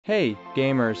Hey,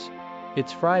 gamers!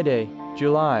 It's Friday,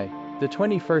 July the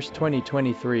 21st,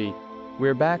 2023.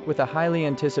 We're back with a highly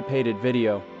anticipated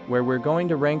video, where we're going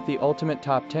to rank the ultimate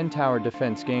top 10 tower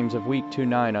defense games of Week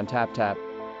 29 on TapTap.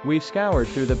 We've scoured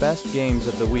through the best games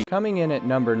of the week. Coming in at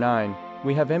number 9,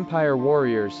 we have Empire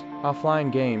Warriors,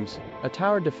 Offline Games, a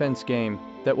tower defense game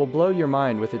that will blow your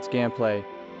mind with its gameplay.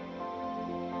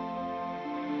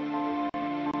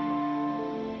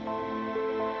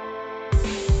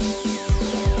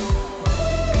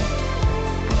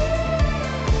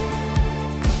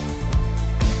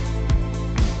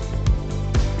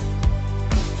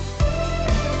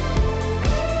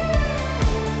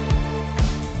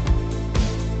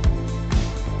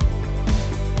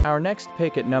 Our next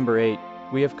pick at number 8,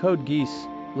 we have Code Geass,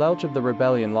 Lelouch of the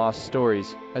Rebellion Lost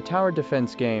Stories, a tower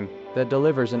defense game that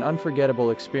delivers an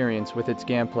unforgettable experience with its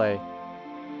gameplay.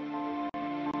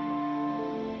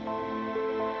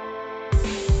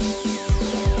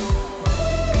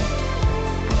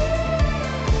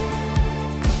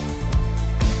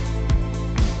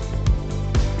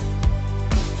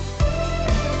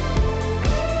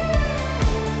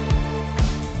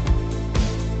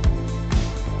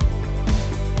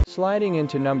 Sliding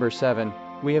into number 7,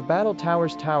 we have Battle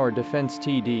Towers Tower Defense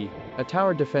TD, a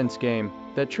tower defense game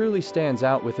that truly stands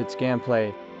out with its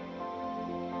gameplay.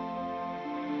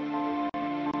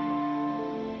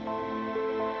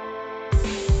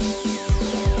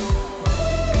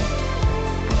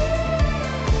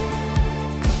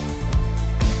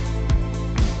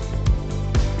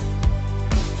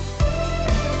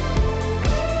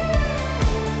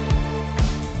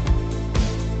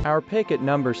 Our pick at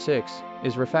number 6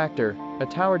 is Refactor, a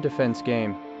tower defense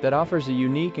game that offers a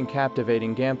unique and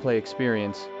captivating gameplay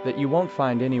experience that you won't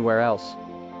find anywhere else.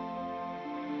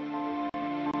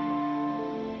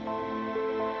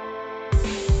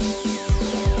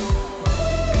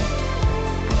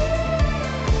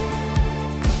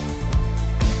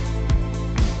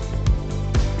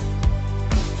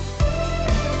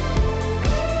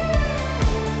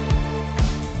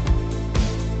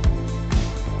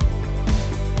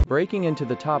 Breaking into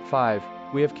the top 5,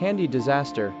 we have Candy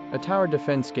Disaster, a tower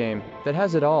defense game that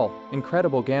has it all: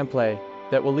 incredible gameplay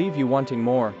that will leave you wanting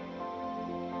more.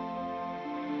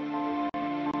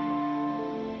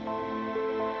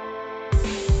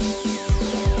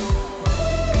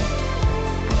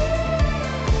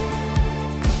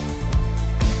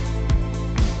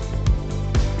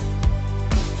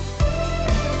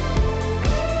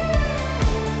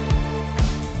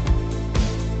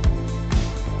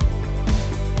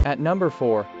 At number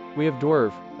 4, we have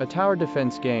Dwarf, a tower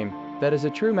defense game that is a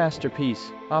true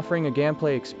masterpiece, offering a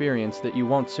gameplay experience that you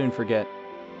won't soon forget.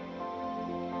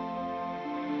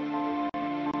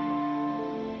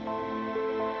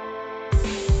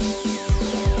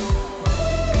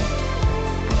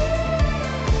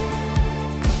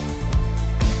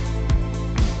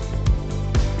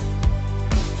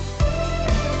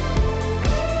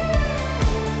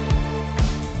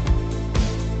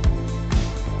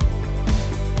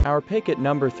 Our pick at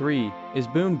number 3 is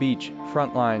Boom Beach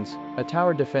Frontlines, a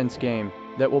tower defense game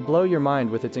that will blow your mind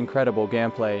with its incredible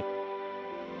gameplay.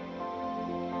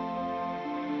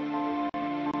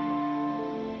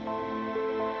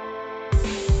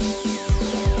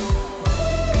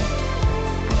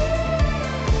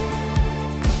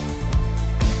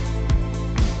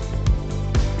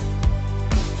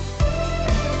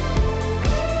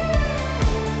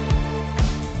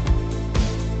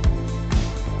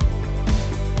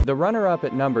 The runner-up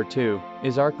at number 2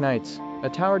 is Arknights, a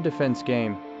tower defense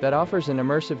game that offers an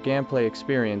immersive gameplay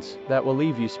experience that will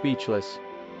leave you speechless.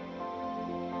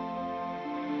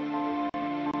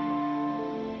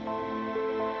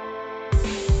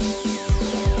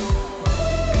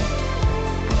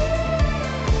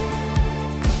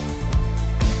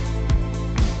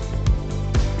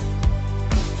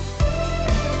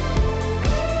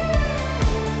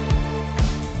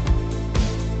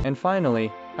 And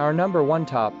finally, our number 1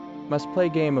 top must-play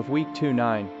game of Week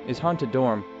 29 is Haunted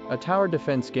Dorm, a tower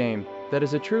defense game that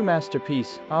is a true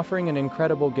masterpiece, offering an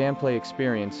incredible gameplay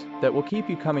experience that will keep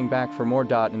you coming back for more.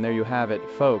 And there you have it,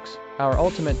 folks, our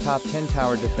ultimate top 10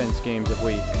 tower defense games of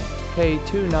Week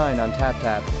 29 on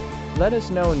TapTap. Let us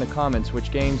know in the comments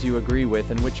which games you agree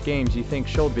with and which games you think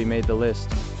should be made the list.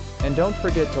 And don't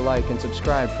forget to like and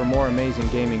subscribe for more amazing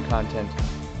gaming content.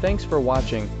 Thanks for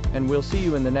watching, and we'll see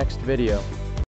you in the next video.